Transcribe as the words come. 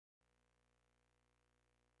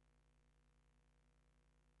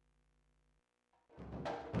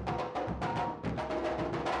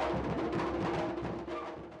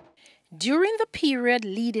During the period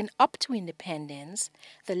leading up to independence,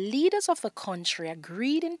 the leaders of the country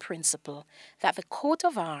agreed in principle that the coat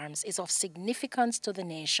of arms is of significance to the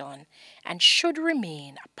nation and should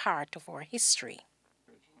remain a part of our history.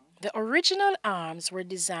 The original arms were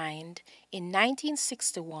designed in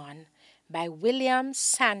 1961 by William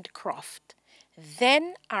Sandcroft,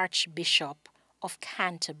 then Archbishop of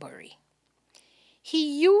Canterbury.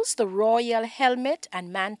 He used the royal helmet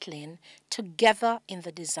and mantling together in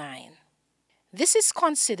the design. This is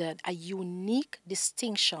considered a unique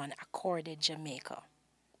distinction accorded Jamaica.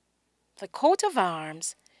 The coat of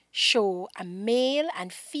arms show a male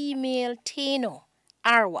and female Taino,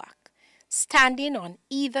 Arawak, standing on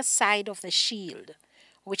either side of the shield,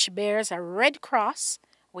 which bears a red cross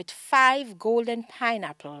with 5 golden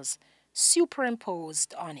pineapples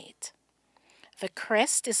superimposed on it. The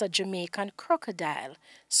crest is a Jamaican crocodile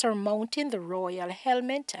surmounting the royal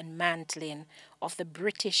helmet and mantling of the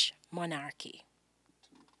British monarchy.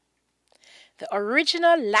 The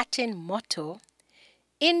original Latin motto,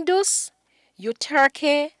 Indus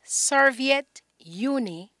Uterque Serviet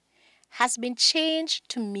Uni, has been changed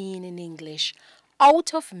to mean in English,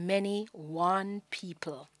 out of many one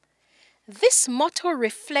people. This motto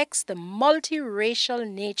reflects the multiracial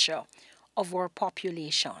nature of our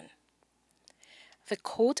population. The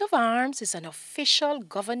coat of arms is an official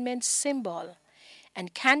government symbol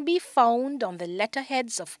and can be found on the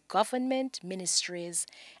letterheads of government ministries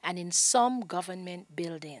and in some government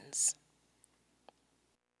buildings.